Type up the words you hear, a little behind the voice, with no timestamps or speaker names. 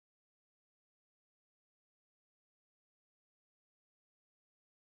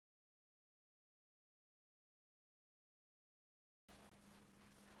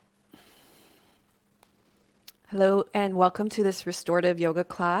Hello, and welcome to this restorative yoga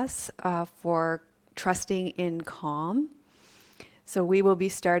class for trusting in calm. So, we will be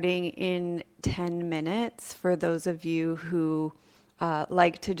starting in 10 minutes. For those of you who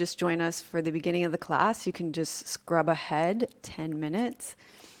like to just join us for the beginning of the class, you can just scrub ahead 10 minutes.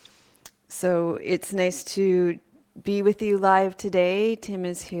 So, it's nice to be with you live today. Tim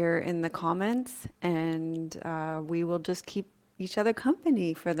is here in the comments, and we will just keep each other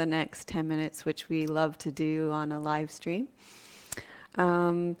company for the next 10 minutes, which we love to do on a live stream.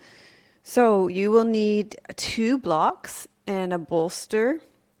 Um, so you will need two blocks and a bolster,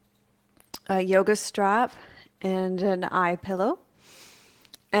 a yoga strap, and an eye pillow.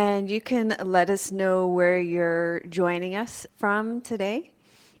 And you can let us know where you're joining us from today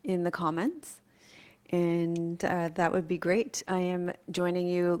in the comments. And that would be great. I am joining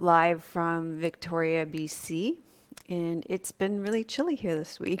you live from Victoria, BC. And it's been really chilly here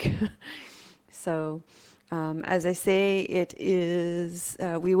this week. So, as I say,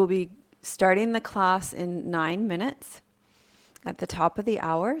 we will be starting the class in 9 minutes at the top of the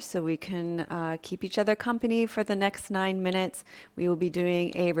hour, so we can keep each other company for the next 9 minutes. We will be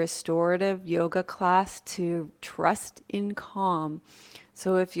doing a restorative yoga class to trust in calm.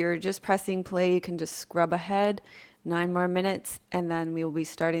 So if you're just pressing play, you can just scrub ahead 9 more minutes, and then we will be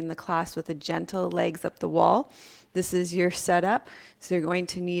starting the class with a gentle legs up the wall. This is your setup. So you're going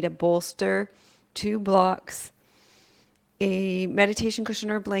to need a bolster, two blocks, a meditation cushion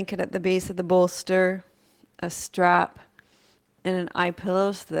or blanket at the base of the bolster, a strap, and an eye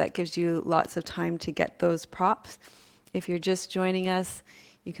pillow, so that gives you lots of time to get those props. If you're just joining us,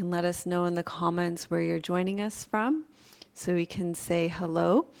 you can let us know in the comments where you're joining us from so we can say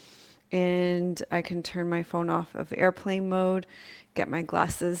hello. And I can turn my phone off of airplane mode, get my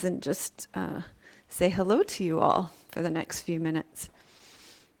glasses, and just say hello to you all for the next few minutes.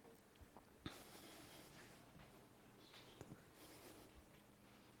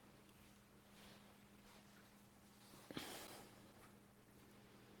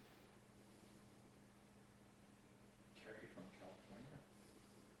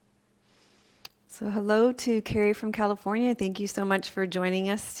 So, hello to Carrie from California. Thank you so much for joining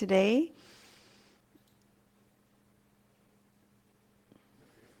us today.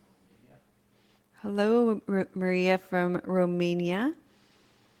 Hello, Maria from Romania.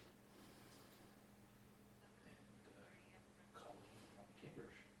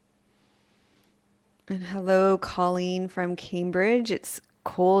 And hello, Colleen from Cambridge. It's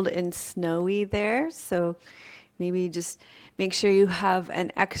cold and snowy there, so maybe just make sure you have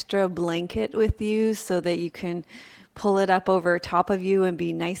an extra blanket with you so that you can pull it up over top of you and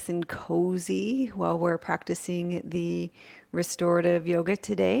be nice and cozy while we're practicing the restorative yoga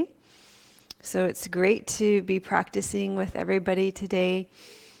today. So it's great to be practicing with everybody today.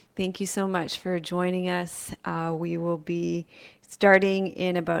 Thank you so much for joining us. We will be starting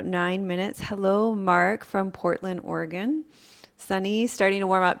in about 9 minutes. Hello, Mark from Portland, Oregon. Sunny, starting to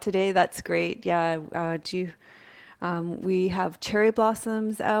warm up today. That's great. Yeah, we have cherry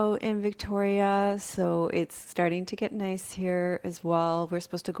blossoms out in Victoria, so it's starting to get nice here as well. We're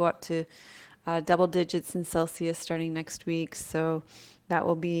supposed to go up to double digits in Celsius starting next week, so that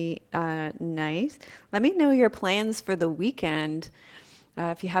will be nice. Let me know your plans for the weekend.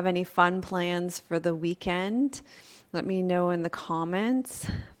 If you have any fun plans for the weekend, let me know in the comments.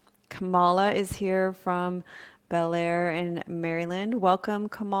 Kamala is here from Bel Air in Maryland. Welcome,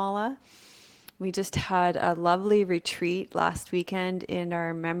 Kamala. We just had a lovely retreat last weekend in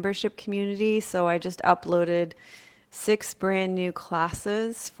our membership community, so I just uploaded 6 brand new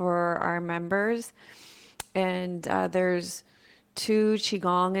classes for our members. And there's 2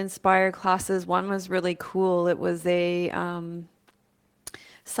 Qigong inspired classes. One was really cool. It was a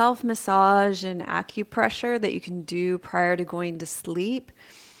self massage and acupressure that you can do prior to going to sleep.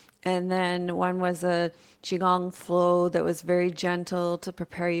 And then one was a Qigong flow that was very gentle to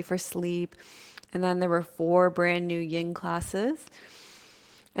prepare you for sleep. And then there were 4 brand new Yin classes.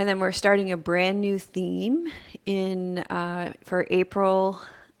 And then we're starting a brand new theme in for April,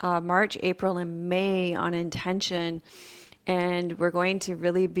 March, April, and May on intention. And we're going to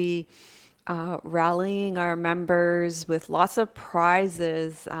really be rallying our members with lots of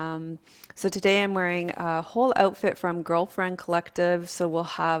prizes. So today I'm wearing a whole outfit from Girlfriend Collective. So we'll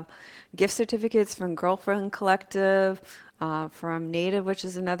have gift certificates from Girlfriend Collective, from Native, which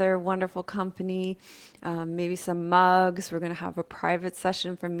is another wonderful company, maybe some mugs. We're going to have a private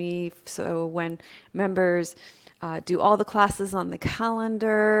session from me. So when members do all the classes on the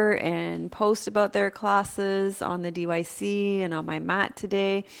calendar and post about their classes on the DYC and on my mat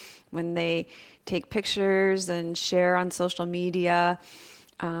today, when they take pictures and share on social media,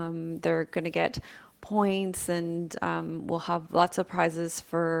 they're going to get points, and we'll have lots of prizes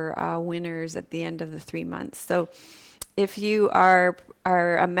for winners at the end of the 3 months. So if you are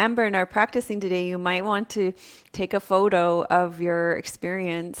a member and are practicing today, you might want to take a photo of your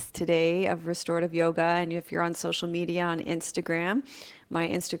experience today of restorative yoga. And if you're on social media on Instagram, my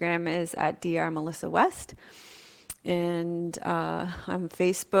Instagram is at Dr. Melissa West. And on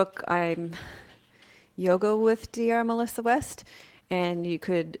Facebook, I'm Yoga with Dr. Melissa West. And you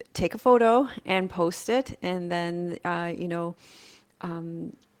could take a photo and post it, and then,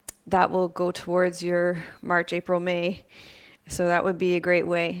 that will go towards your March, April, May. So that would be a great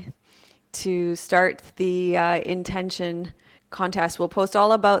way to start the intention contest. We'll post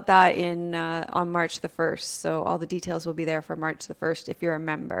all about that in on March the 1st. So all the details will be there for March the 1st if you're a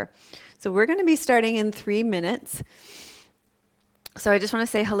member. So we're going to be starting in 3 minutes. So I just want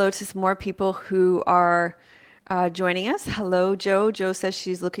to say hello to some more people who are joining us. Hello, Joe. Joe says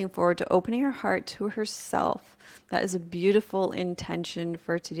she's looking forward to opening her heart to herself. That is a beautiful intention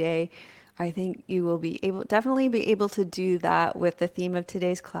for today. I think you will definitely be able to do that with the theme of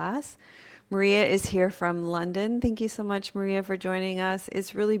today's class. Maria is here from London. Thank you so much, Maria, for joining us.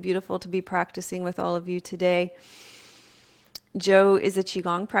 It's really beautiful to be practicing with all of you today. Joe is a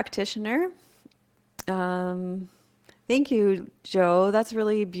Qigong practitioner. Thank you, Joe. That's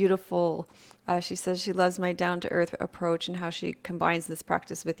really beautiful. She says she loves my down-to-earth approach and how she combines this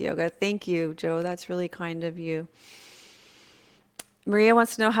practice with yoga. Thank you, Joe. That's really kind of you. Maria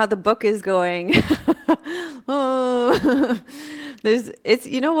wants to know how the book is going. Oh,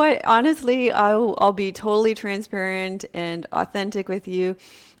 you know what? Honestly, I'll be totally transparent and authentic with you.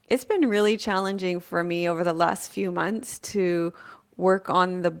 It's been really challenging for me over the last few months to work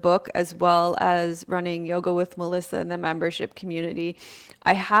on the book as well as running Yoga with Melissa in the membership community.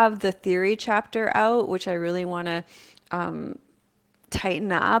 I have the theory chapter out, which I really want to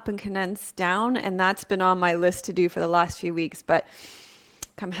tighten up and condense down, and that's been on my list to do for the last few weeks. But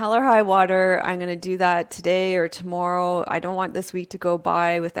come hell or high water, I'm going to do that today or tomorrow. I don't want this week to go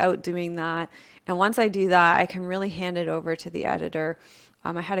by without doing that. And once I do that, I can really hand it over to the editor.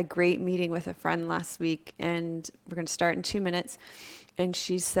 I had a great meeting with a friend last week, and we're going to start in 2 minutes. And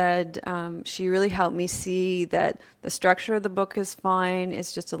she said she really helped me see that the structure of the book is fine.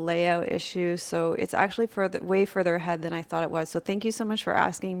 It's just a layout issue. So it's actually way further ahead than I thought it was. So thank you so much for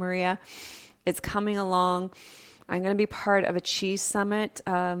asking, Maria. It's coming along. I'm going to be part of a Cheese Summit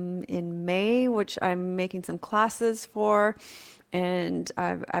in May, which I'm making some classes for. And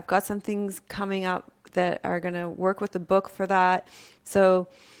I've got some things coming up that are going to work with the book for that. So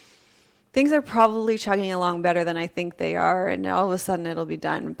things are probably chugging along better than I think they are, and all of a sudden it'll be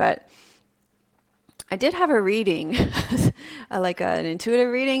done. But I did have a reading, like an intuitive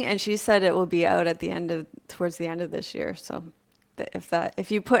reading, and she said it will be out at towards the end of this year. So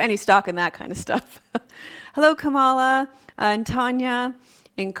if you put any stock in that kind of stuff. Hello, Kamala, and Tanya,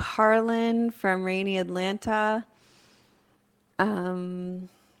 and Carlin from rainy Atlanta.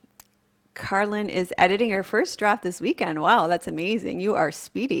 Carlin is editing her first draft this weekend. Wow, that's amazing. You are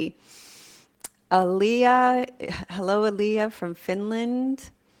speedy. Aaliyah, hello, Aaliyah from Finland.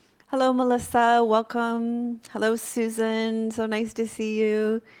 Hello, Melissa, welcome. Hello, Susan, so nice to see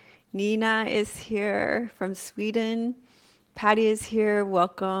you. Nina is here from Sweden. Patty is here,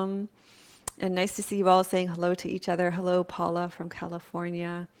 welcome. And nice to see you all saying hello to each other. Hello, Paula from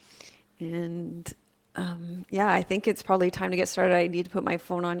California. And yeah, I think it's probably time to get started. I need to put my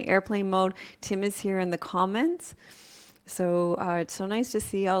phone on airplane mode. Tim is here in the comments. So it's so nice to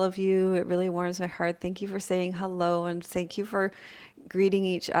see all of you. It really warms my heart. Thank you for saying hello, and thank you for greeting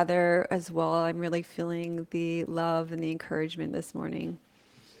each other as well. I'm really feeling the love and the encouragement this morning.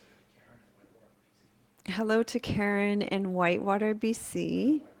 Hello to Karen in Whitewater,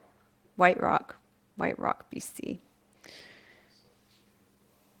 BC. White Rock, BC.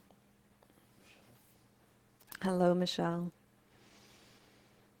 Hello, Michelle.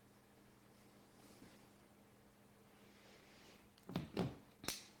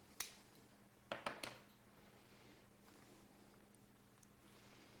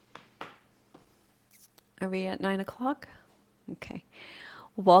 Are we at 9 o'clock? Okay.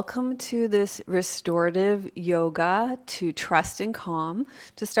 Welcome to this restorative yoga to trust and calm.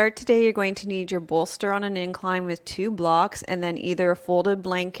 To start today, you're going to need your bolster on an incline with 2 blocks and then either a folded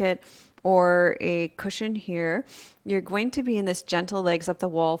blanket or a cushion here. You're going to be in this gentle legs up the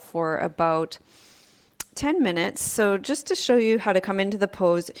wall for about 10 minutes. So just to show you how to come into the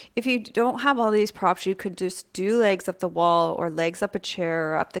pose, if you don't have all these props, you could just do legs up the wall or legs up a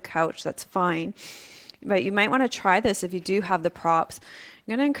chair or up the couch. That's fine. But you might want to try this if you do have the props.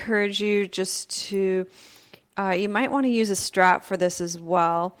 I'm going to encourage you just to, you might want to use a strap for this as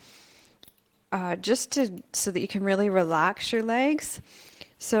well. so that you can really relax your legs.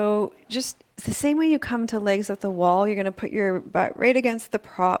 So just the same way you come to legs at the wall, you're going to put your butt right against the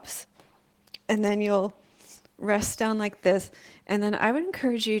props, and then you'll rest down like this. And then I would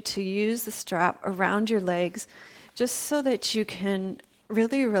encourage you to use the strap around your legs just so that you can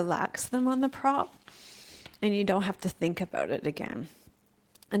really relax them on the prop and you don't have to think about it again.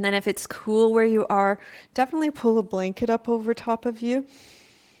 And then if it's cool where you are, definitely pull a blanket up over top of you.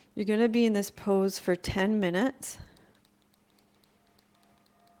 You're going to be in this pose for 10 minutes.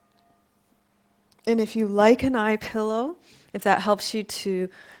 And if you like an eye pillow, if that helps you to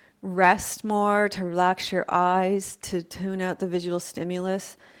rest more, to relax your eyes, to tune out the visual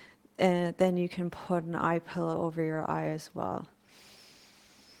stimulus, then you can put an eye pillow over your eye as well.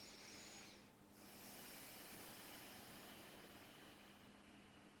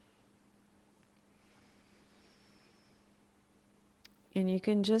 And you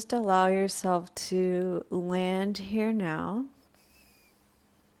can just allow yourself to land here now.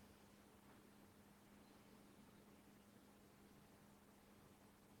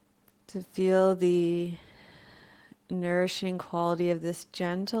 To feel the nourishing quality of this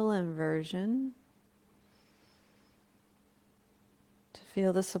gentle inversion. To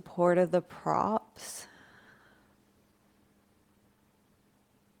feel the support of the props.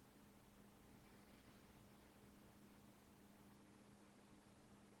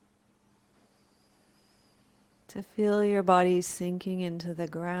 To feel your body sinking into the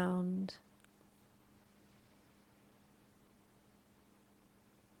ground.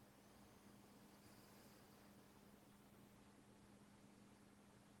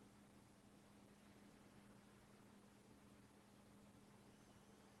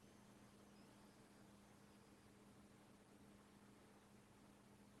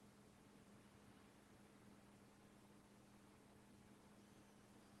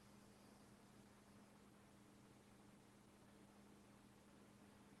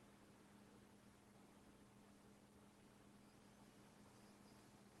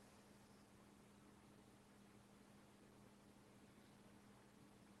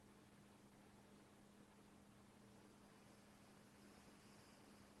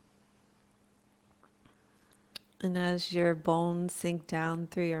 And as your bones sink down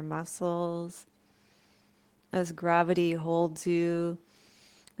through your muscles, as gravity holds you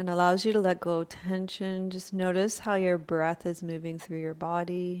and allows you to let go of tension, just notice how your breath is moving through your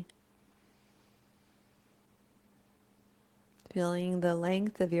body, feeling the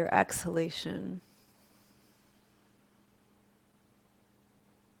length of your exhalation.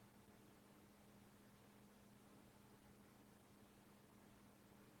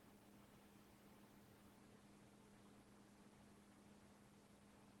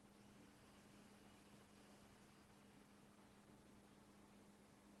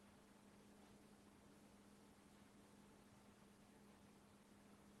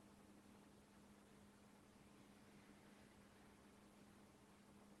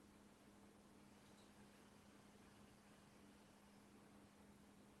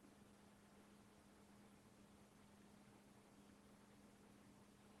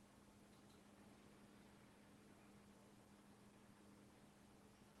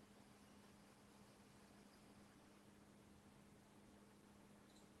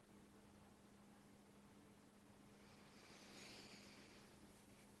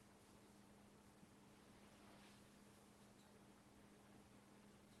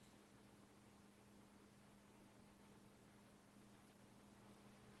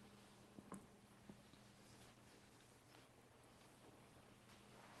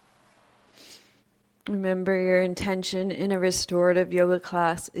 Remember, your intention in a restorative yoga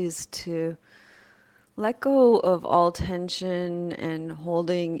class is to let go of all tension and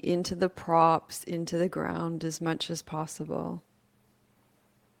holding into the props, into the ground as much as possible.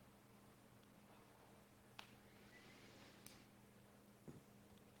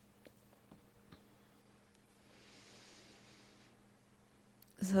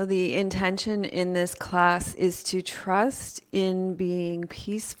 So, the intention in this class is to trust in being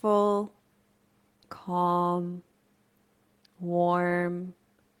peaceful, calm, warm,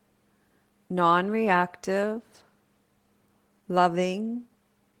 non reactive, loving,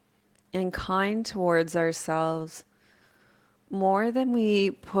 and kind towards ourselves more than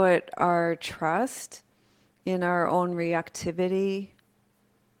we put our trust in our own reactivity,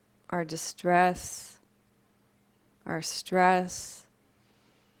 our distress, our stress,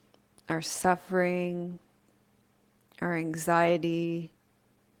 our suffering, our anxiety,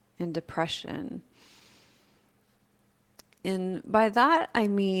 and depression. And by that, I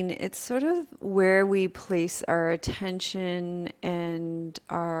mean it's sort of where we place our attention and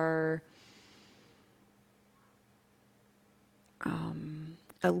our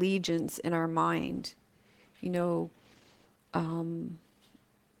allegiance in our mind. You know,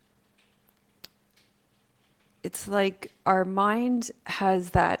 it's like our mind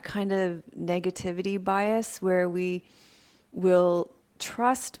has that kind of negativity bias where we will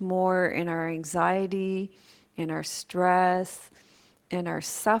trust more in our anxiety, in our stress, in our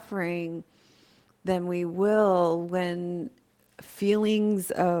suffering than we will when feelings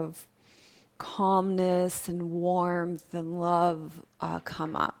of calmness and warmth and love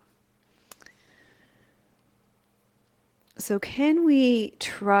come up. So, can we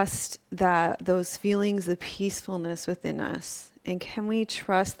trust that those feelings of peacefulness within us? And can we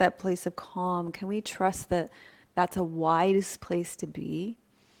trust that place of calm? Can we trust that that's a wise place to be?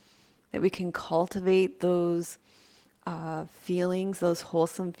 That we can cultivate those feelings, those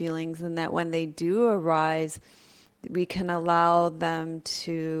wholesome feelings, and that when they do arise, we can allow them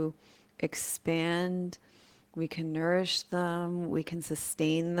to expand, we can nourish them, we can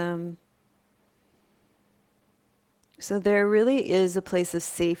sustain them. So there really is a place of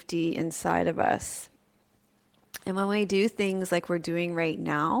safety inside of us. And when we do things like we're doing right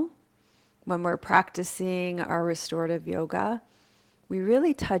now, when we're practicing our restorative yoga, we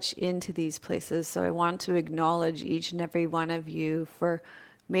really touch into these places. So I want to acknowledge each and every one of you for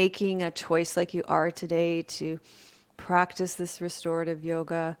making a choice like you are today to practice this restorative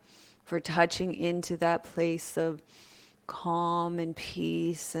yoga, for touching into that place of calm and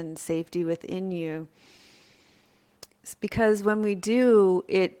peace and safety within you. It's because when we do,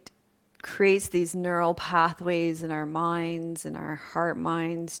 it creates these neural pathways in our minds and our heart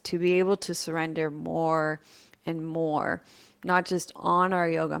minds to be able to surrender more and more, not just on our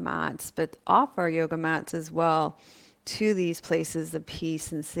yoga mats, but off our yoga mats as well, to these places of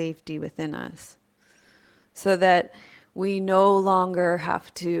peace and safety within us. So that we no longer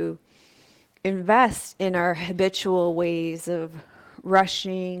have to invest in our habitual ways of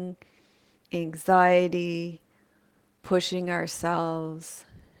rushing, anxiety, pushing ourselves,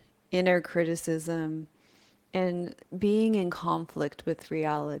 inner criticism, and being in conflict with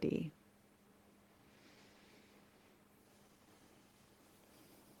reality.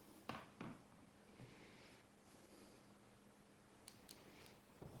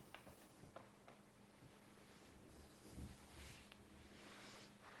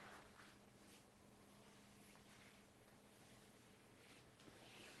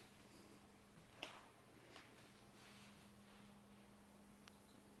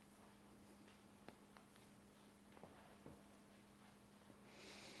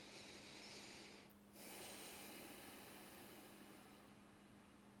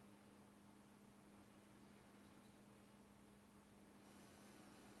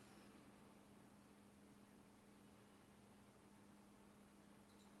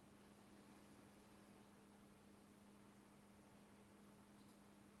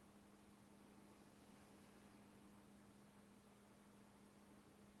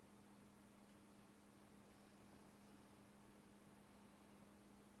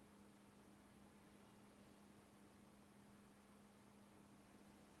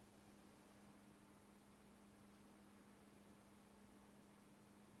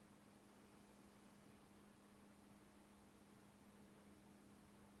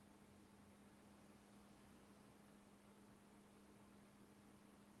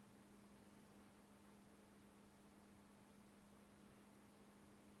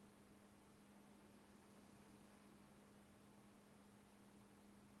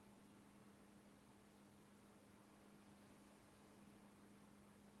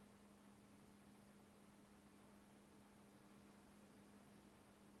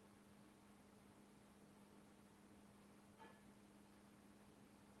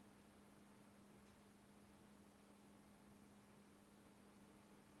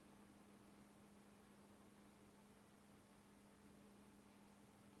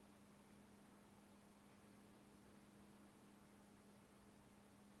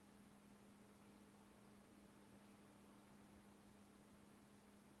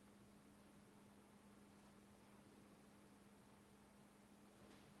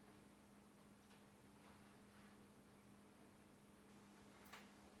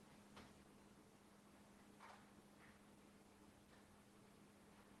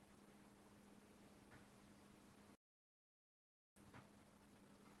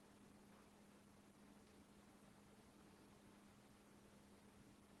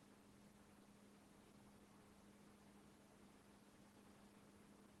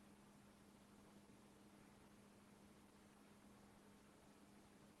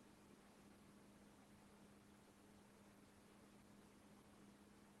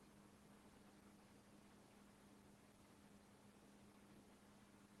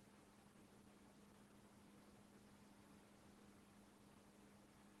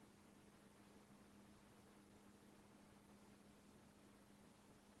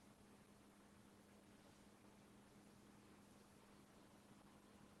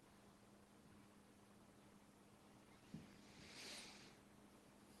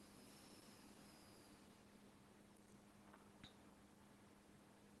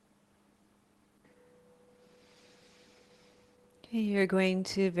 You're going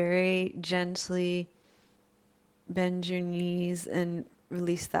to very gently bend your knees and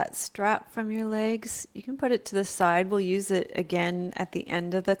release that strap from your legs. You can put it to the side. We'll use it again at the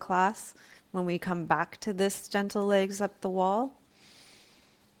end of the class when we come back to this gentle legs up the wall.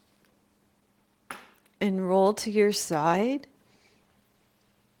 And roll to your side.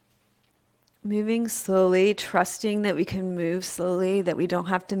 Moving slowly, trusting that we can move slowly, that we don't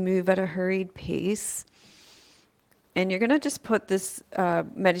have to move at a hurried pace. And you're going to just put this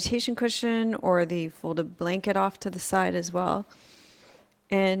meditation cushion or the folded blanket off to the side as well.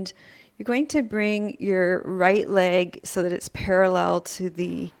 And you're going to bring your right leg so that it's parallel to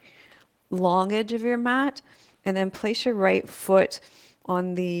the long edge of your mat. And then place your right foot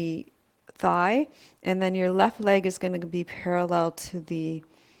on the thigh. And then your left leg is going to be parallel to the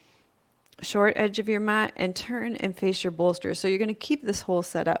short edge of your mat, and turn and face your bolster. So you're going to keep this whole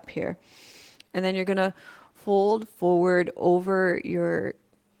setup here. And then you're going to fold forward over your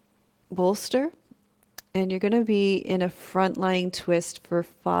bolster, and you're going to be in a front lying twist for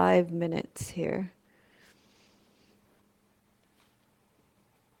 5 minutes here.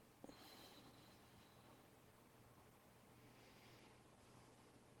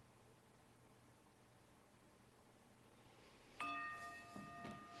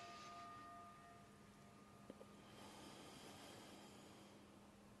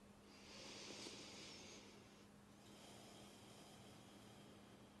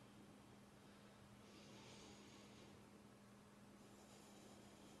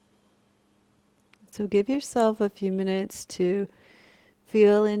 So give yourself a few minutes to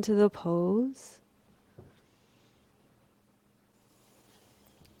feel into the pose.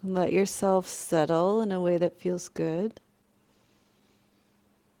 And let yourself settle in a way that feels good.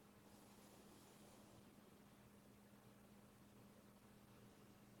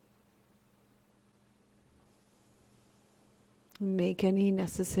 Make any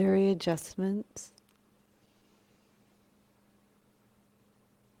necessary adjustments.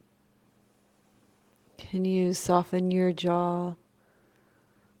 Can you soften your jaw?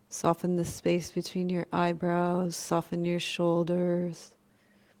 Soften the space between your eyebrows, soften your shoulders.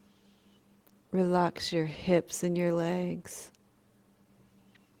 Relax your hips and your legs.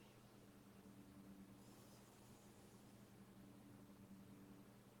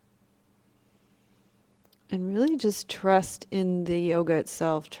 And really just trust in the yoga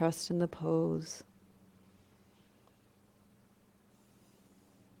itself, trust in the pose.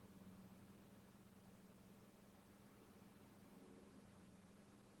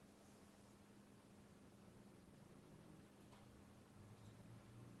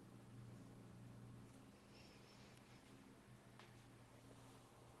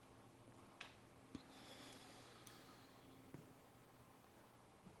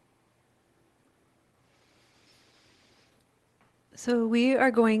 So we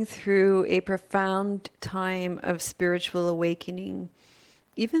are going through a profound time of spiritual awakening.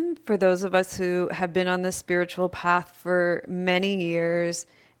 Even for those of us who have been on the spiritual path for many years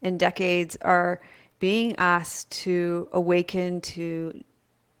and decades are being asked to awaken to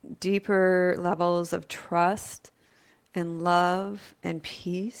deeper levels of trust and love and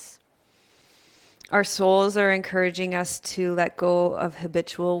peace. Our souls are encouraging us to let go of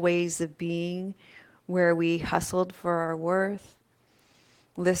habitual ways of being where we hustled for our worth,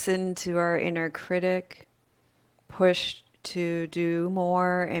 listen to our inner critic, pushed to do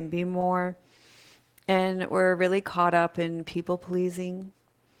more and be more. And we're really caught up in people pleasing.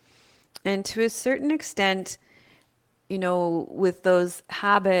 And to a certain extent, you know, with those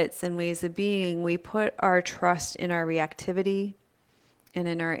habits and ways of being, we put our trust in our reactivity and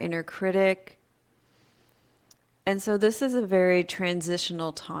in our inner critic. And so this is a very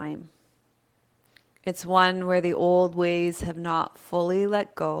transitional time. It's one where the old ways have not fully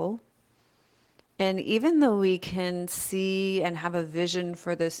let go. And even though we can see and have a vision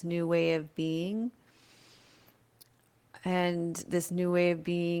for this new way of being, and this new way of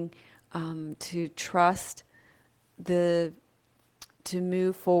being, to trust the, to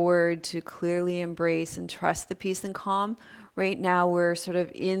move forward, to clearly embrace and trust the peace and calm, right now we're sort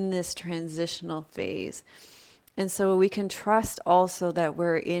of in this transitional phase. And so we can trust also that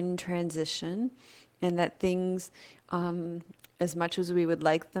we're in transition and that things, as much as we would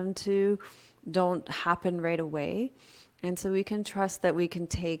like them to, don't happen right away. And so we can trust that we can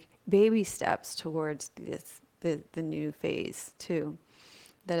take baby steps towards the new phase too,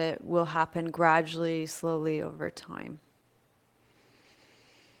 that it will happen gradually, slowly over time.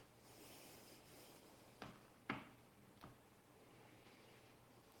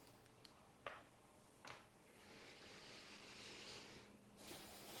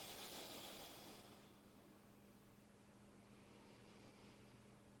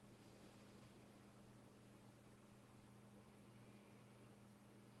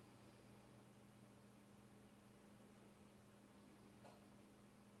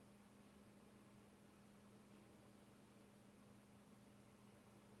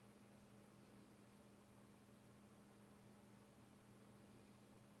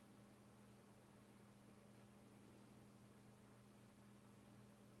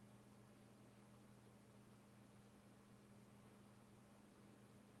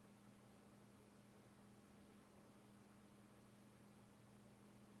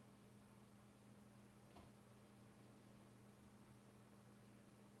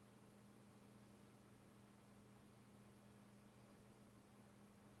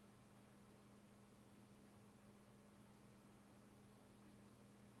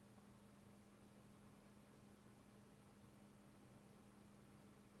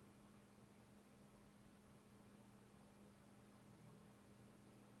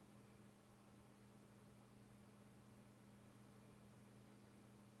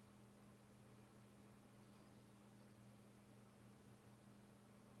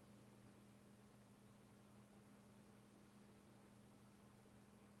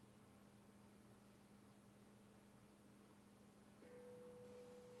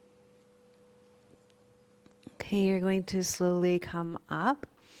 Okay, you're going to slowly come up.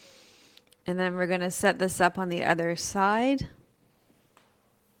 And then we're going to set this up on the other side.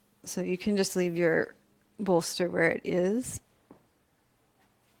 So you can just leave your bolster where it is.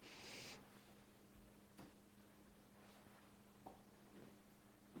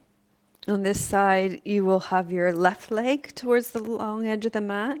 On this side, you will have your left leg towards the long edge of the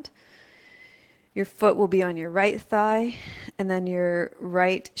mat. Your foot will be on your right thigh, and then your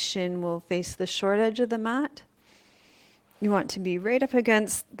right shin will face the short edge of the mat. You want to be right up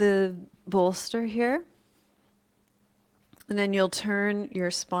against the bolster here. And then you'll turn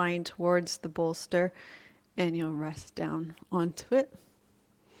your spine towards the bolster and you'll rest down onto it.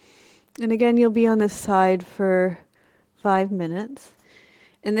 And again, you'll be on this side for 5 minutes.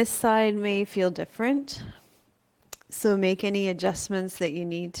 And this side may feel different, so make any adjustments that you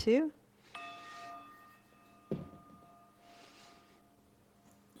need to.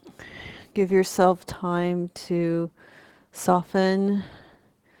 Give yourself time to soften,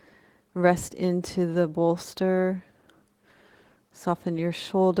 rest into the bolster, soften your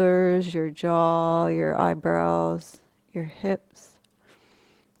shoulders, your jaw, your eyebrows, your hips,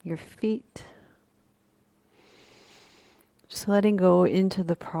 your feet. Just letting go into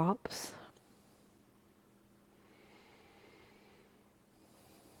the props.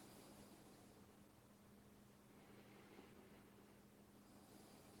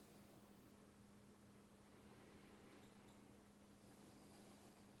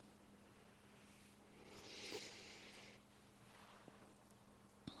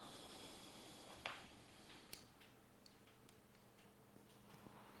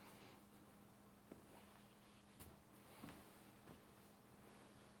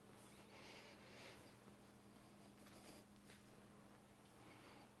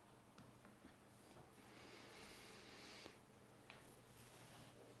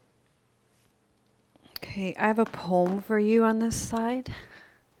 Okay, I have a poem for you on this side.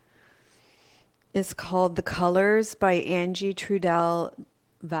 It's called The Colors by Angie Trudell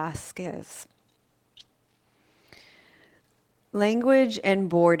Vasquez. Language and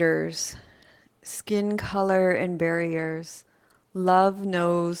borders, skin color and barriers, love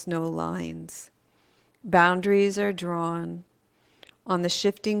knows no lines. Boundaries are drawn on the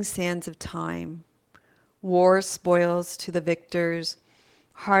shifting sands of time. War spoils to the victors,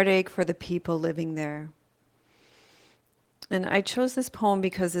 heartache for the people living there. And I chose this poem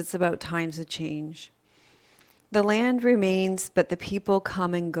because it's about times of change. The land remains, but the people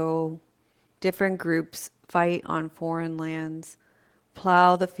come and go. Different groups fight on foreign lands,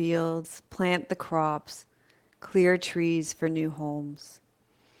 plow the fields, plant the crops, clear trees for new homes.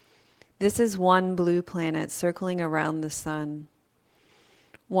 This is one blue planet circling around the sun.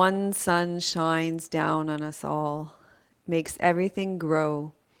 One sun shines down on us all, makes everything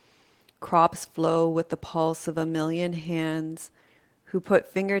grow. Crops flow with the pulse of a million hands who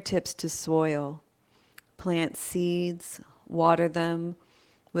put fingertips to soil, plant seeds, water them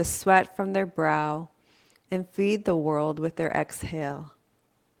with sweat from their brow, and feed the world with their exhale.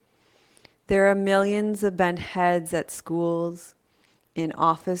 There are millions of bent heads at schools, in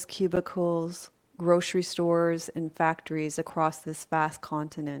office cubicles, grocery stores, and factories across this vast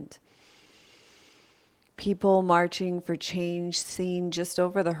continent. People marching for change seen just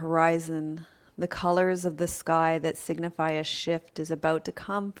over the horizon. The colors of the sky that signify a shift is about to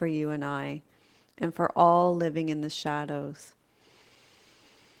come for you and I, and for all living in the shadows.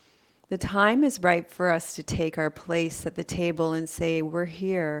 The time is ripe for us to take our place at the table and say, we're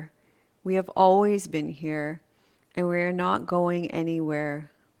here. We have always been here, and we are not going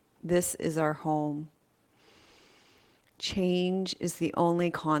anywhere. This is our home. Change is the only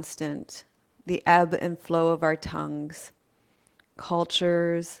constant, the ebb and flow of our tongues,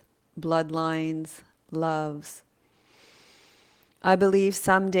 cultures, bloodlines, loves. I believe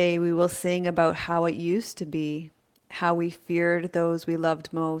someday we will sing about how it used to be, how we feared those we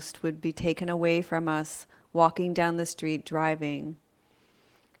loved most would be taken away from us walking down the street driving.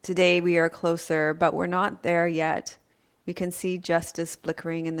 Today we are closer, but we're not there yet. We can see justice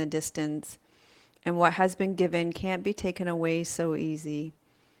flickering in the distance, and what has been given can't be taken away so easy.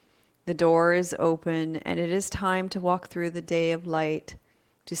 The door is open, and it is time to walk through the day of light,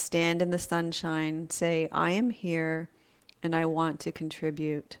 to stand in the sunshine, say, I am here, and I want to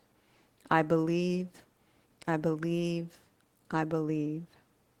contribute. I believe, I believe, I believe.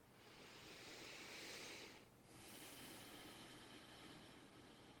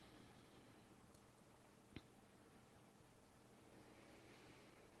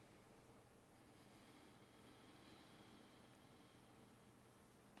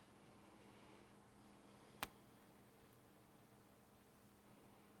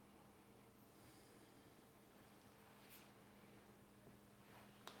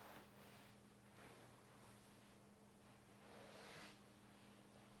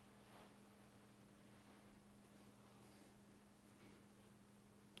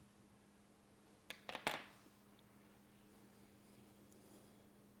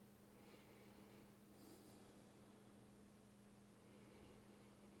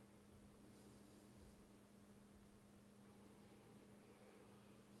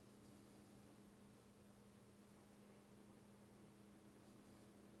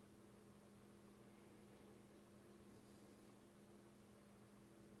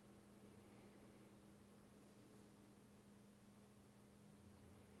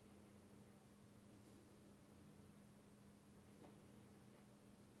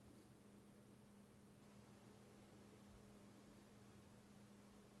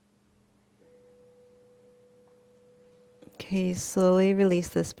 Okay, slowly release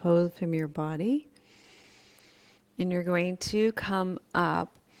this pose from your body. And you're going to come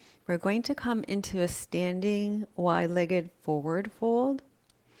up. We're going to come into a standing wide-legged forward fold.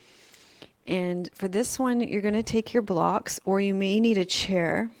 And for this one, you're going to take your blocks, or you may need a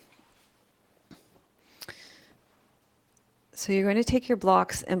chair. So you're going to take your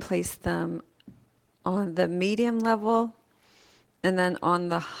blocks and place them on the medium level and then on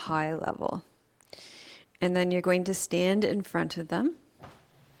the high level. And then you're going to stand in front of them.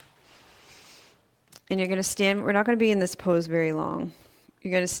 And you're going to stand, we're not going to be in this pose very long. You're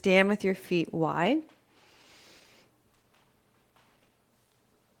going to stand with your feet wide.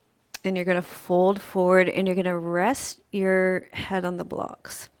 And you're going to fold forward and you're going to rest your head on the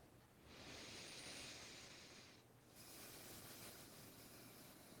blocks.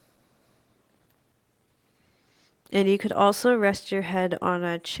 And you could also rest your head on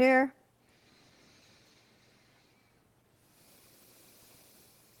a chair.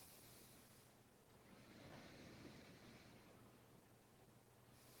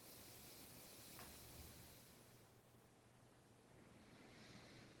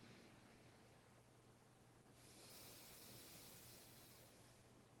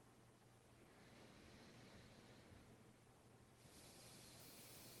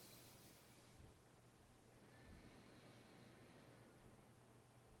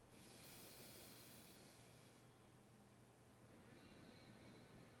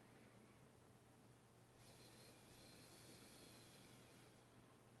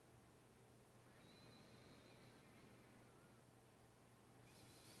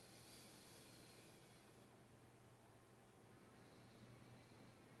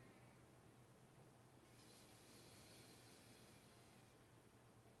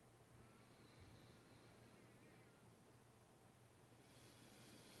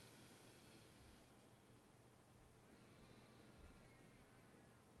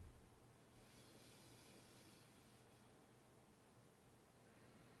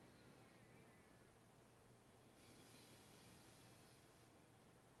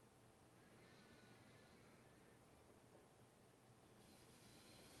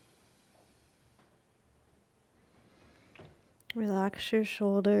 Relax your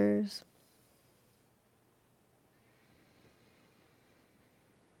shoulders.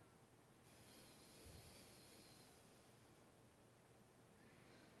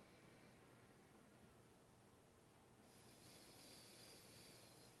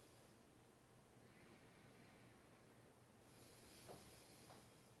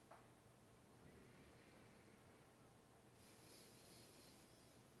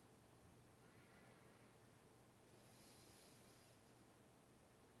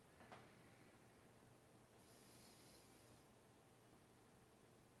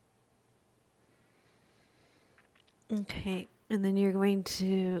 Okay, and then you're going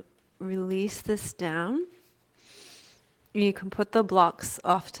to release this down. You can put the blocks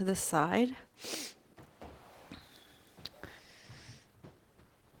off to the side.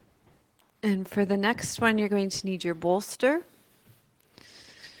 And for the next one, you're going to need your bolster.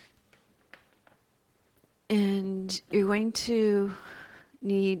 And you're going to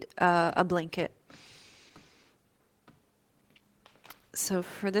need a blanket. So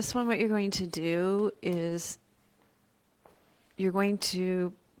for this one, what you're going to do is you're going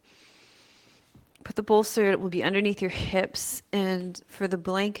to put the bolster, it will be underneath your hips. And for the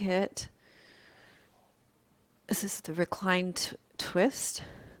blanket, this is the reclined twist.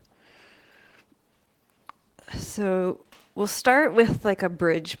 So we'll start with like a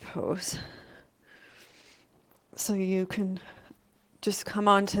bridge pose. So you can just come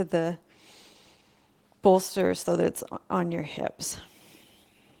onto the bolster so that it's on your hips.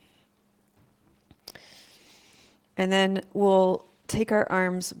 And then we'll take our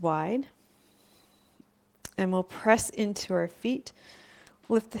arms wide and we'll press into our feet,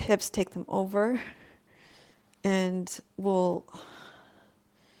 lift the hips, take them over, and we'll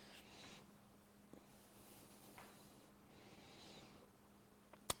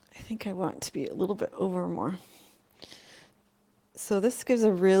I think I want to be a little bit over more. So this gives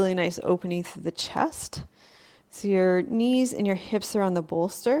a really nice opening through the chest. So your knees and your hips are on the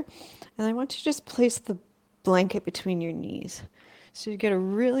bolster, and I want you to just place the blanket between your knees. So you get a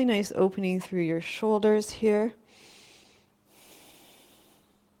really nice opening through your shoulders here.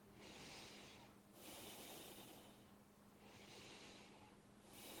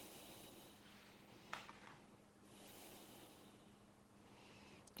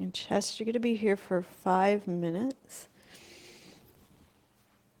 Your chest, you're going to be here for 5 minutes.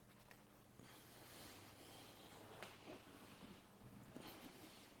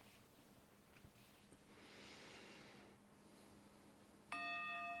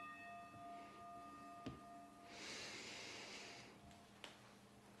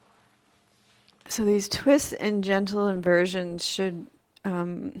 So these twists and gentle inversions should,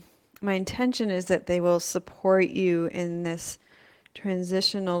 my intention is that they will support you in this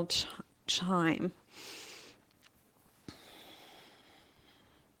transitional chime.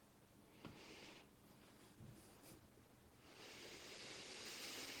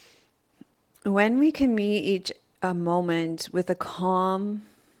 When we can meet each a moment with a calm,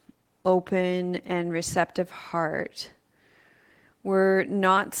 open, and receptive heart, we're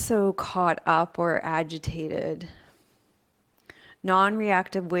not so caught up or agitated.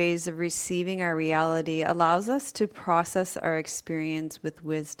 Non-reactive ways of receiving our reality allows us to process our experience with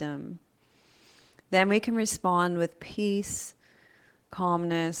wisdom. Then we can respond with peace,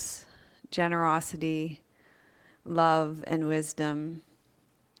 calmness, generosity, love, and wisdom.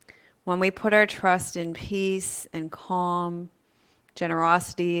 When we put our trust in peace and calm,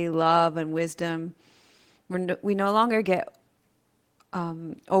 generosity, love, and wisdom, we no longer get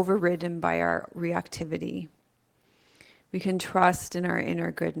overridden by our reactivity. We can trust in our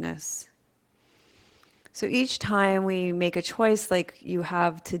inner goodness. So each time we make a choice, like you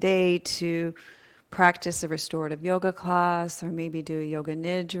have today, to practice a restorative yoga class, or maybe do a yoga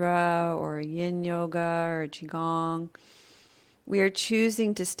nidra, or a yin yoga, or qigong, we are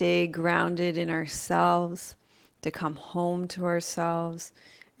choosing to stay grounded in ourselves, to come home to ourselves,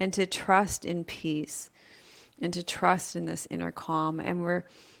 and to trust in peace, and to trust in this inner calm. And we're,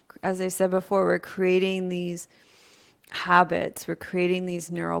 as I said before, we're creating these habits, we're creating these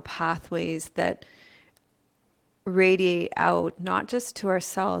neural pathways that radiate out, not just to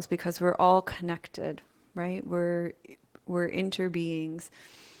ourselves, because we're all connected, right? We're interbeings.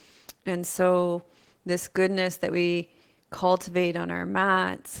 And so this goodness that we cultivate on our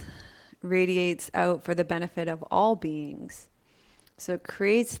mats radiates out for the benefit of all beings. So it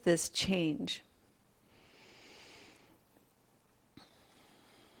creates this change.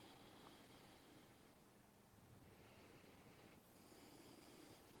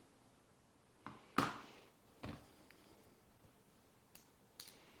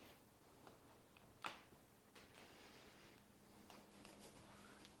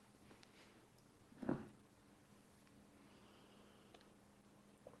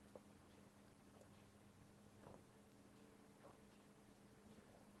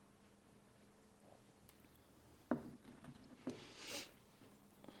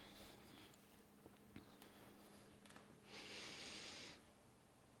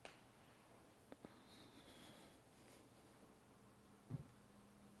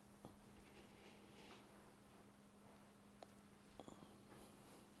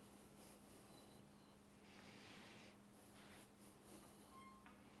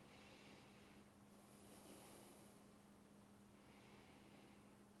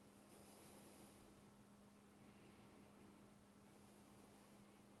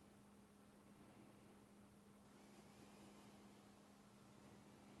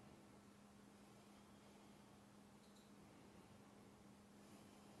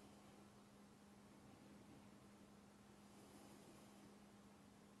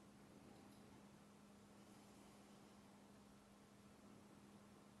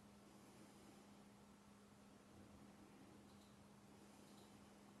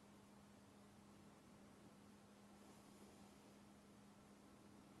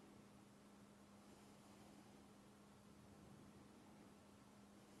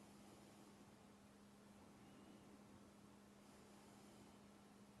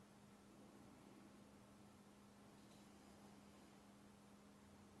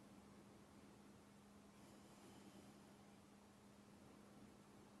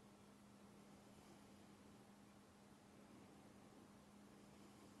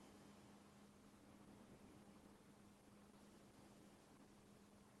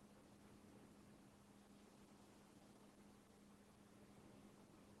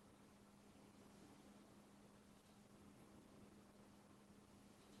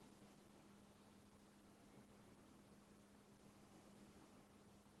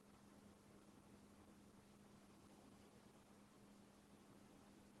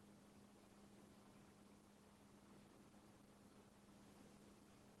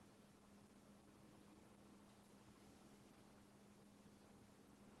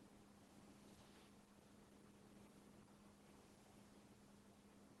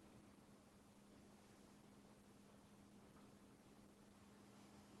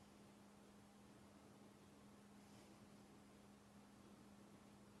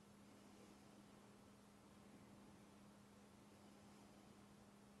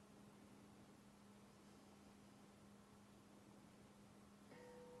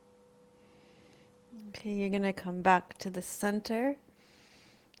 Okay, you're going to come back to the center.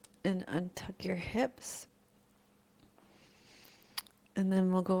 and untuck your hips. And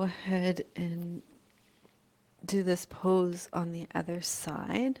then we'll go ahead and do this pose on the other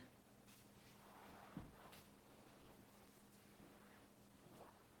side.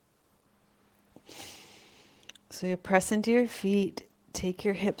 So you press into your feet, take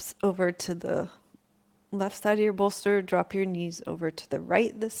your hips over to the left side of your bolster, drop your knees over to the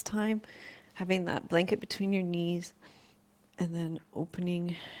right this time, having that blanket between your knees, and then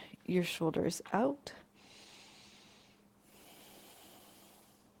opening your shoulders out.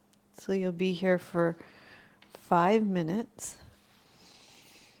 So you'll be here for 5 minutes.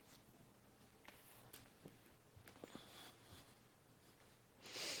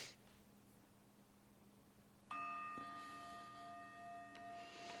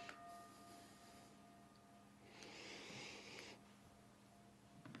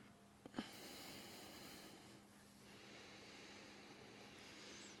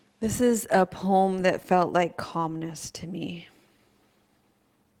 This is a poem that felt like calmness to me.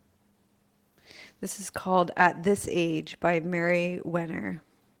 This is called At This Age by Mary Wenner.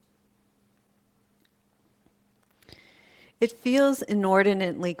 It feels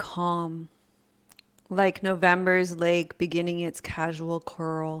inordinately calm, like November's lake beginning its casual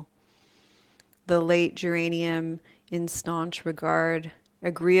curl, the late geranium in staunch regard,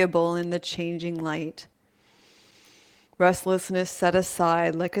 agreeable in the changing light, restlessness set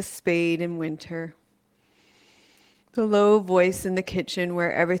aside like a spade in winter. The low voice in the kitchen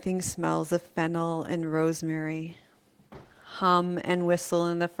where everything smells of fennel and rosemary. Hum and whistle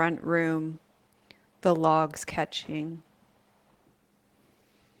in the front room, the logs catching.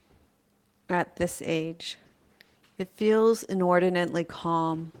 At this age, it feels inordinately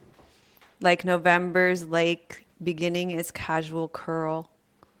calm, like November's lake beginning its casual curl.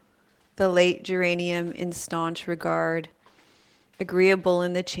 The late geranium in staunch regard, agreeable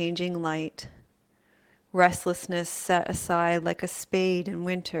in the changing light. Restlessness set aside like a spade in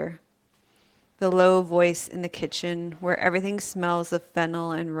winter. The low voice in the kitchen where everything smells of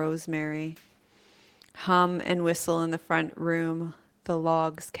fennel and rosemary. Hum and whistle in the front room, the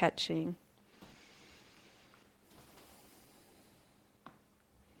logs catching.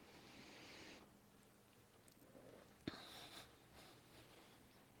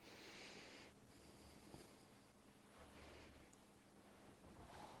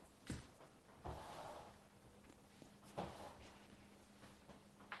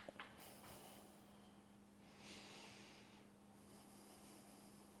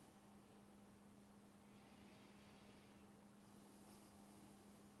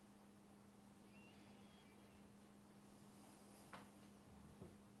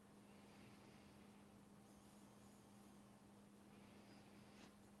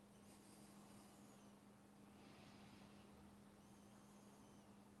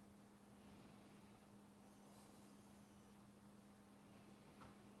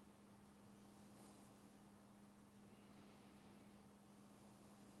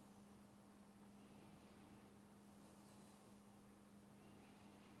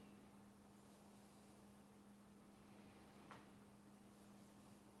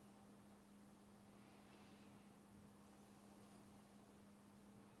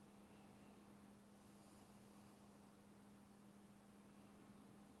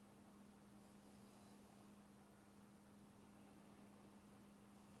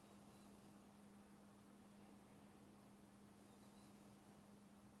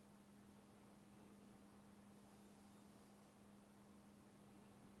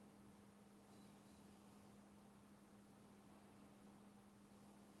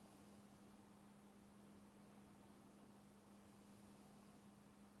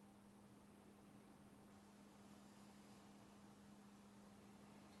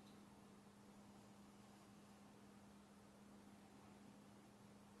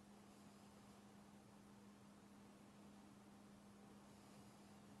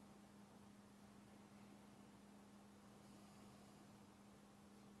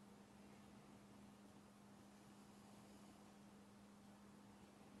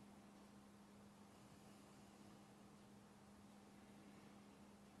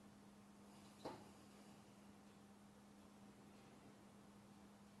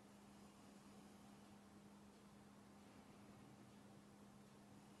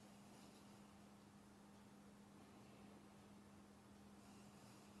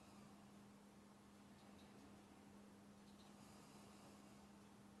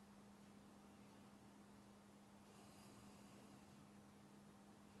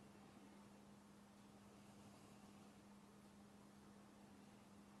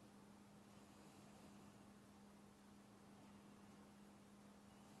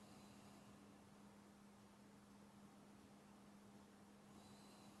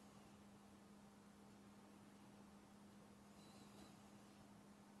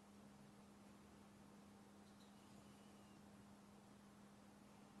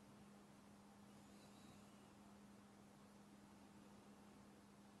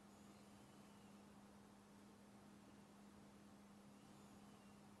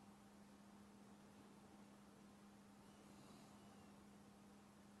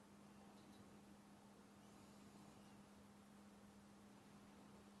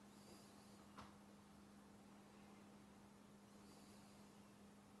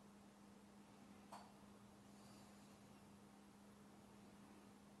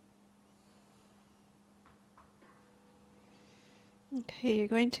 Okay, you're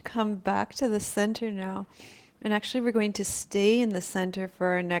going to come back to the center now. And actually, we're going to stay in the center for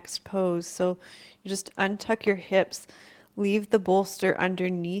our next pose. So you just untuck your hips, leave the bolster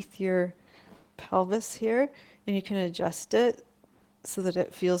underneath your pelvis here, and you can adjust it so that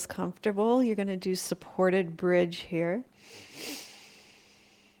it feels comfortable. You're going to do supported bridge here.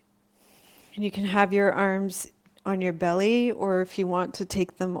 And you can have your arms on your belly, or if you want to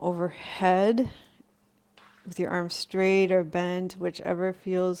take them overhead with your arms straight or bent, whichever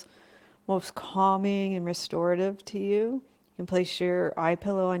feels most calming and restorative to you. You can place your eye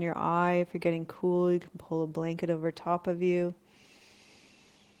pillow on your eye. If you're getting cool, you can pull a blanket over top of you.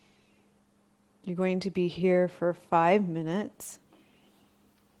 You're going to be here for 5 minutes.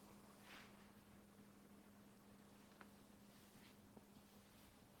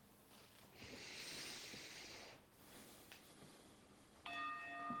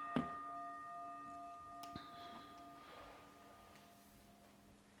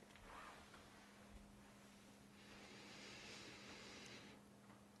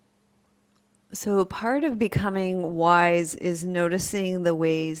 So, part of becoming wise is noticing the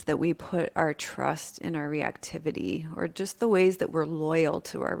ways that we put our trust in our reactivity, or just the ways that we're loyal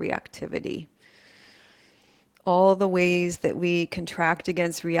to our reactivity. All the ways that we contract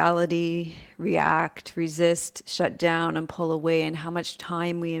against reality, react, resist, shut down, and pull away, and how much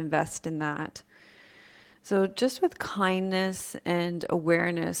time we invest in that. So, just with kindness and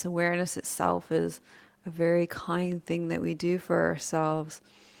awareness, awareness itself is a very kind thing that we do for ourselves.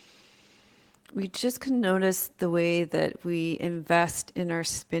 We just can notice the way that we invest in our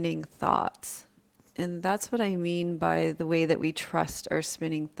spinning thoughts. And that's what I mean by the way that we trust our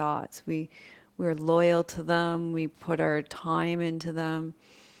spinning thoughts. We're loyal to them, we put our time into them.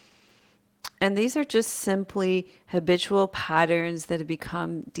 And these are just simply habitual patterns that have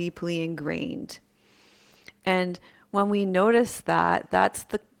become deeply ingrained. And when we notice that, that's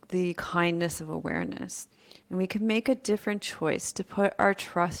the kindness of awareness. And we can make a different choice to put our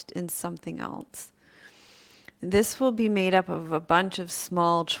trust in something else. This will be made up of a bunch of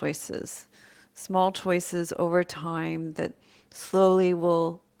small choices over time that slowly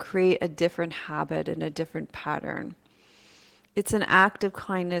will create a different habit and a different pattern. It's an act of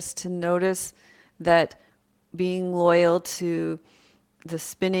kindness to notice that being loyal to the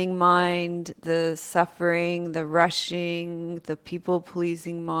spinning mind, the suffering, the rushing, the people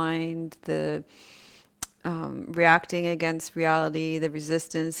pleasing mind, the reacting against reality, the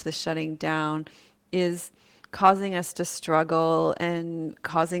resistance, the shutting down is causing us to struggle and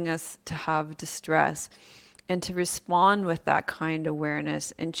causing us to have distress. And to respond with that kind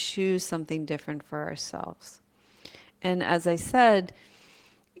awareness and choose something different for ourselves. And as I said,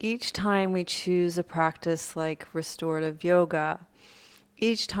 each time we choose a practice like restorative yoga,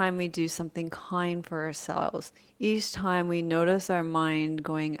 each time we do something kind for ourselves, each time we notice our mind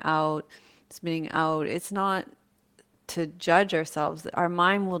going out, spinning out, it's not to judge ourselves. Our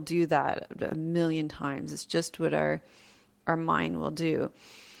mind will do that a million times. It's just what our mind will do.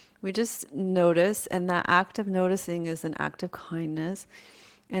 We just notice, and that act of noticing is an act of kindness.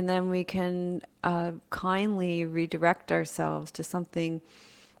 And then we can kindly redirect ourselves to something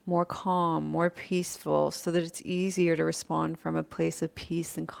more calm, more peaceful, so that it's easier to respond from a place of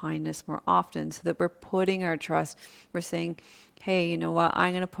peace and kindness more often, so that we're putting our trust, we're saying, hey, you know what,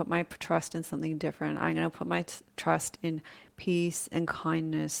 I'm going to put my trust in something different. I'm going to put my trust in peace and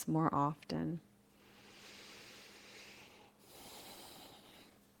kindness more often.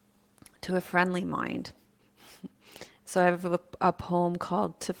 To a friendly mind. So I have a poem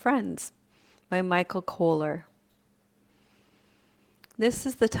called To Friends by Michael Kohler. This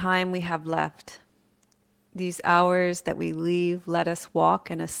is the time we have left. These hours that we leave let us walk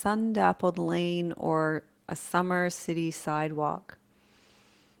in a sun-dappled lane or a summer city sidewalk.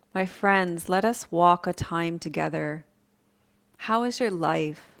 My friends, let us walk a time together. How is your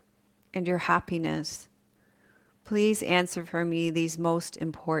life and your happiness? Please answer for me these most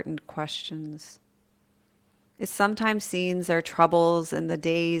important questions. It sometimes seems our troubles and the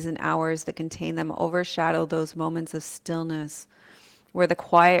days and hours that contain them overshadow those moments of stillness where the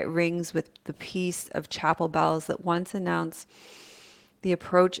quiet rings with the peace of chapel bells that once announced the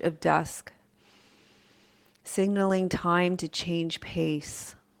approach of dusk, signaling time to change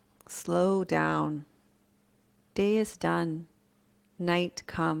pace. Slow down. Day is done. Night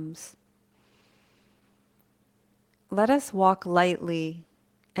comes. Let us walk lightly,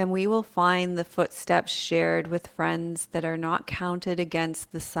 and we will find the footsteps shared with friends that are not counted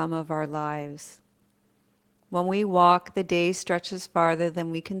against the sum of our lives. When we walk, the day stretches farther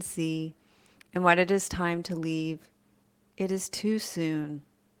than we can see, and when it is time to leave, it is too soon.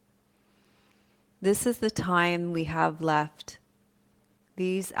 This is the time we have left.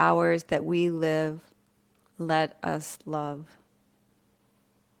 These hours that we live, let us love.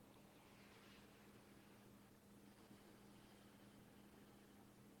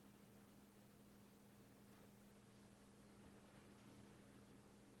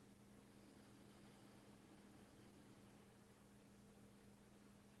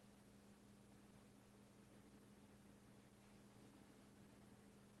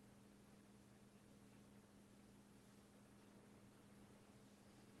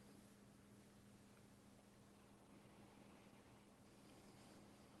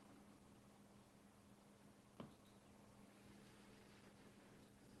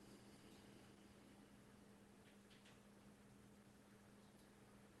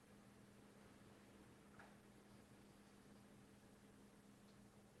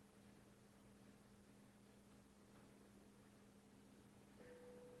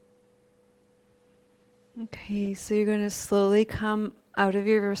 Okay, so you're going to slowly come out of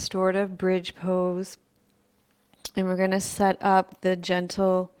your restorative bridge pose, and we're going to set up the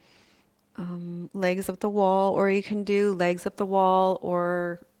gentle legs up the wall, or you can do legs up the wall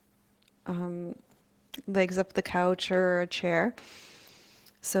or legs up the couch or a chair.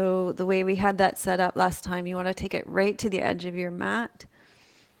 So the way we had that set up last time, you want to take it right to the edge of your mat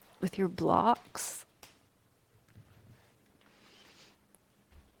with your blocks.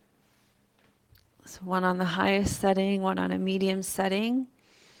 So one on the highest setting, one on a medium setting,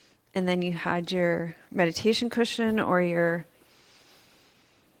 and then you had your meditation cushion or your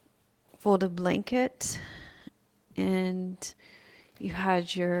folded blanket, and you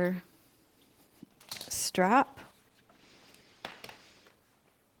had your strap.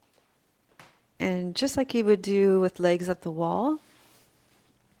 And just like you would do with legs up the wall,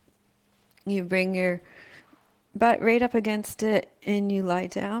 you bring your butt right up against it and you lie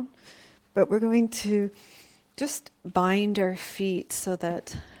down. But we're going to just bind our feet so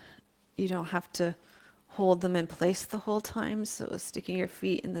that you don't have to hold them in place the whole time. So sticking your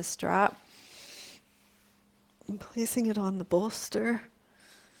feet in the strap and placing it on the bolster.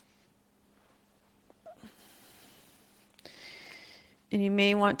 And you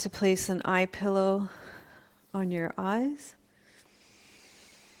may want to place an eye pillow on your eyes.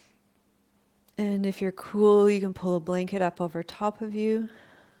 And if you're cool, you can pull a blanket up over top of you.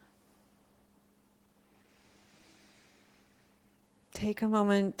 Take a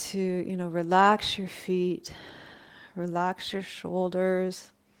moment to, relax your feet, relax your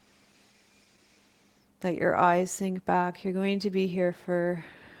shoulders. Let your eyes sink back. You're going to be here for,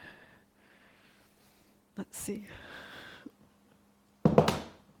 let's see.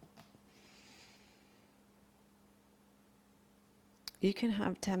 You can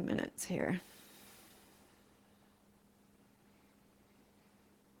have 10 minutes here.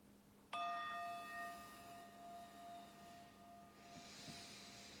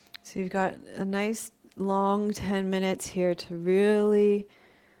 So you've got a nice long 10 minutes here to really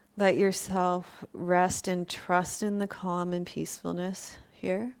let yourself rest and trust in the calm and peacefulness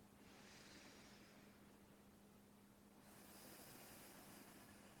here.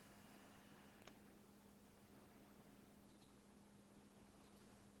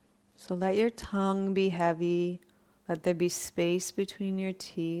 So let your tongue be heavy. Let there be space between your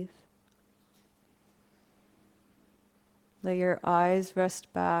teeth. Let your eyes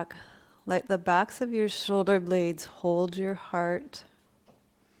rest back. Let the backs of your shoulder blades hold your heart.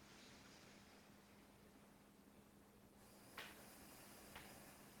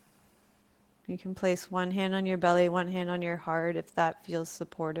 You can place one hand on your belly, one hand on your heart if that feels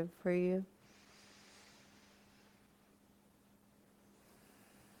supportive for you.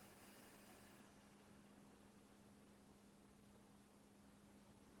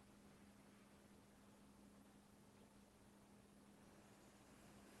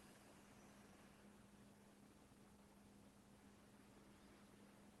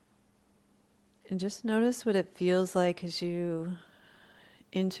 And just notice what it feels like as you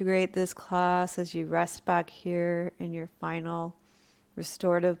integrate this class, as you rest back here in your final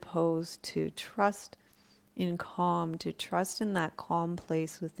restorative pose, to trust in calm, to trust in that calm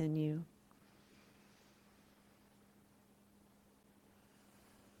place within you.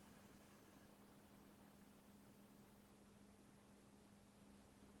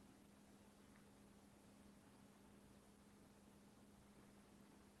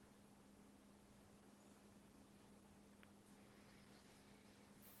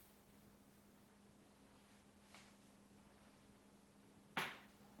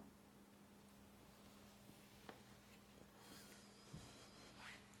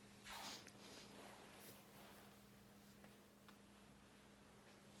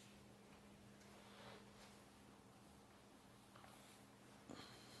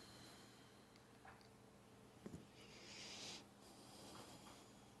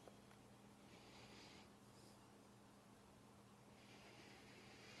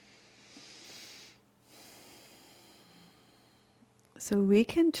 So we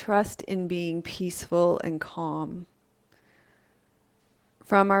can trust in being peaceful and calm.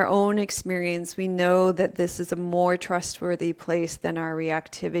 From our own experience, we know that this is a more trustworthy place than our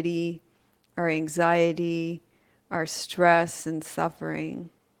reactivity, our anxiety, our stress and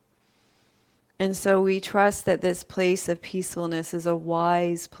suffering. And so we trust that this place of peacefulness is a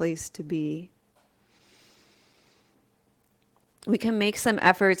wise place to be. We can make some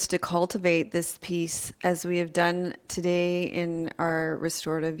efforts to cultivate this peace as we have done today in our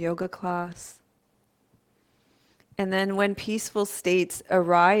restorative yoga class. And then when peaceful states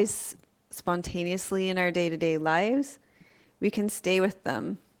arise spontaneously in our day-to-day lives, we can stay with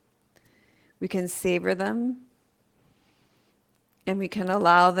them. We can savor them, and we can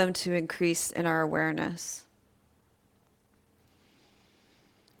allow them to increase in our awareness.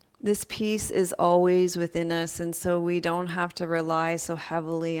 This peace is always within us, and so we don't have to rely so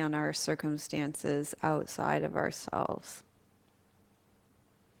heavily on our circumstances outside of ourselves.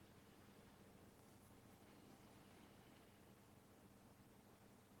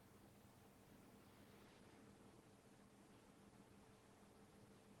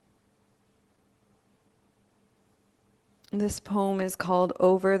 This poem is called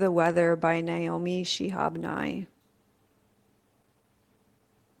Over the Weather by Naomi Shihab Nye.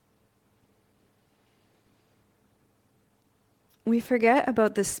 We forget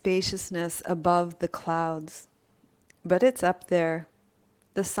about the spaciousness above the clouds, but it's up there.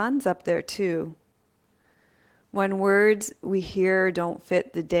 The sun's up there too. When words we hear don't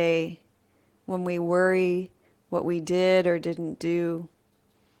fit the day, when we worry what we did or didn't do,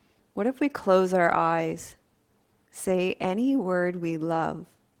 what if we close our eyes, say any word we love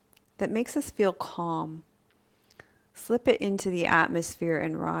that makes us feel calm, slip it into the atmosphere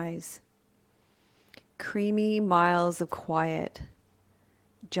and rise? Creamy miles of quiet,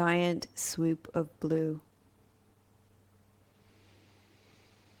 giant swoop of blue.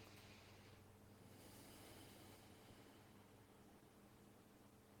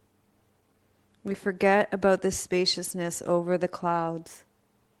 We forget about the spaciousness over the clouds,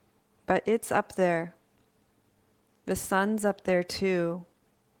 but it's up there. The sun's up there too.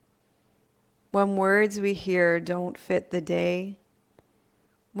 When words we hear don't fit the day,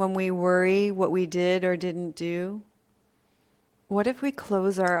 when we worry what we did or didn't do, what if we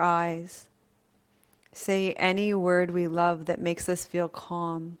close our eyes, say any word we love that makes us feel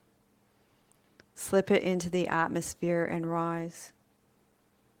calm, slip it into the atmosphere and rise?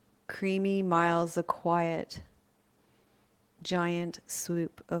 Creamy miles of quiet, giant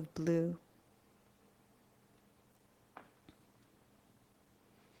swoop of blue.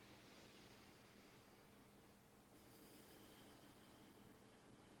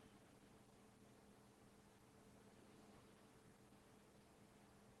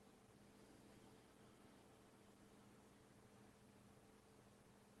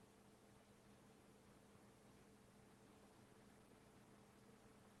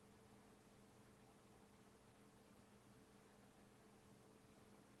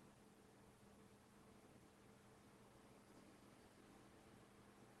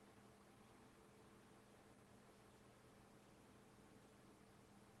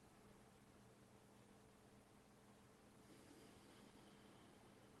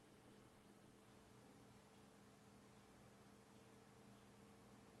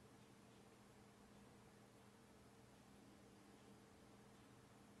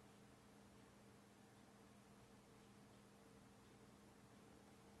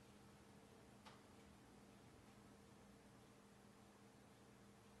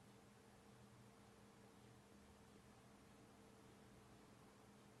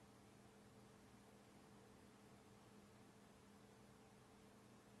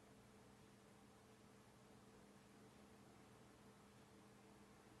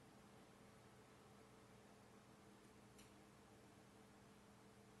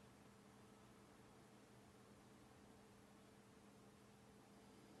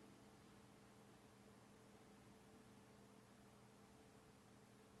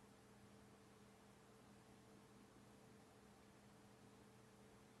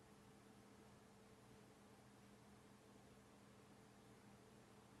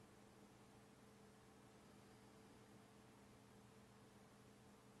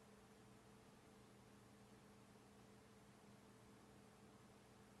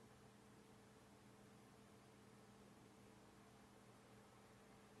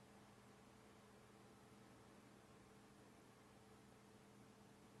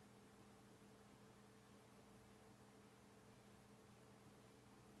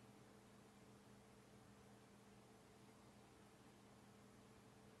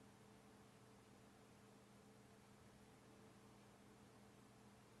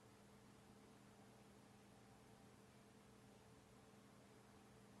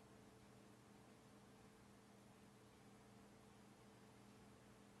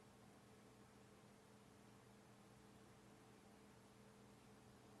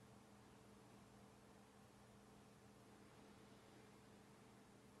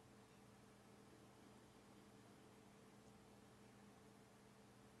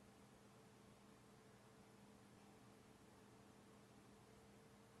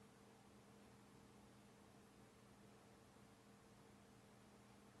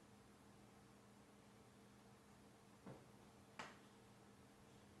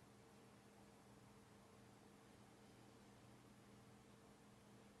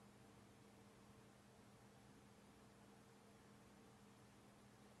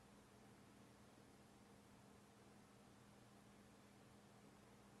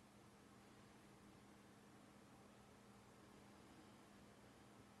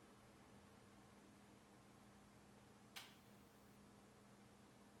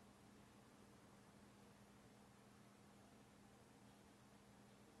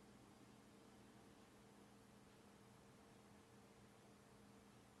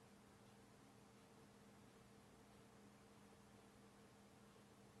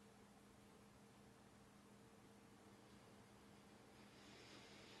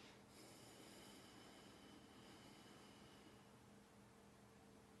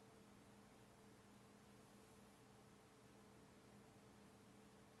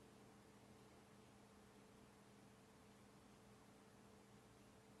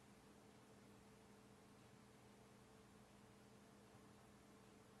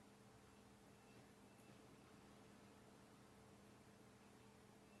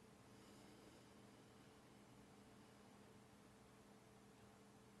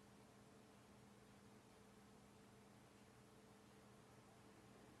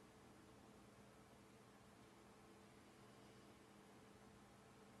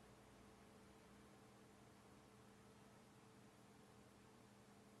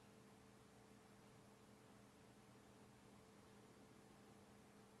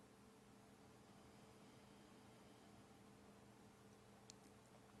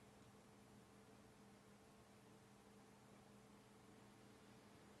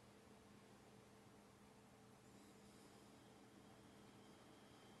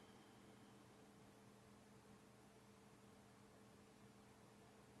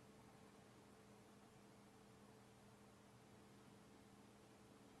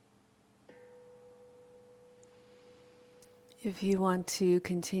 If you want to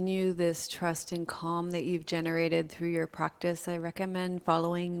continue this trust and calm that you've generated through your practice, I recommend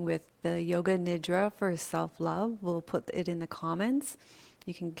following with the Yoga Nidra for self-love. We'll put it in the comments.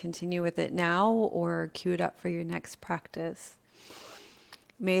 You can continue with it now or cue it up for your next practice.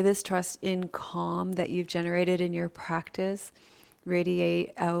 May this trust in calm that you've generated in your practice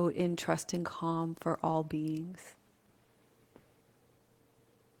radiate out in trust and calm for all beings.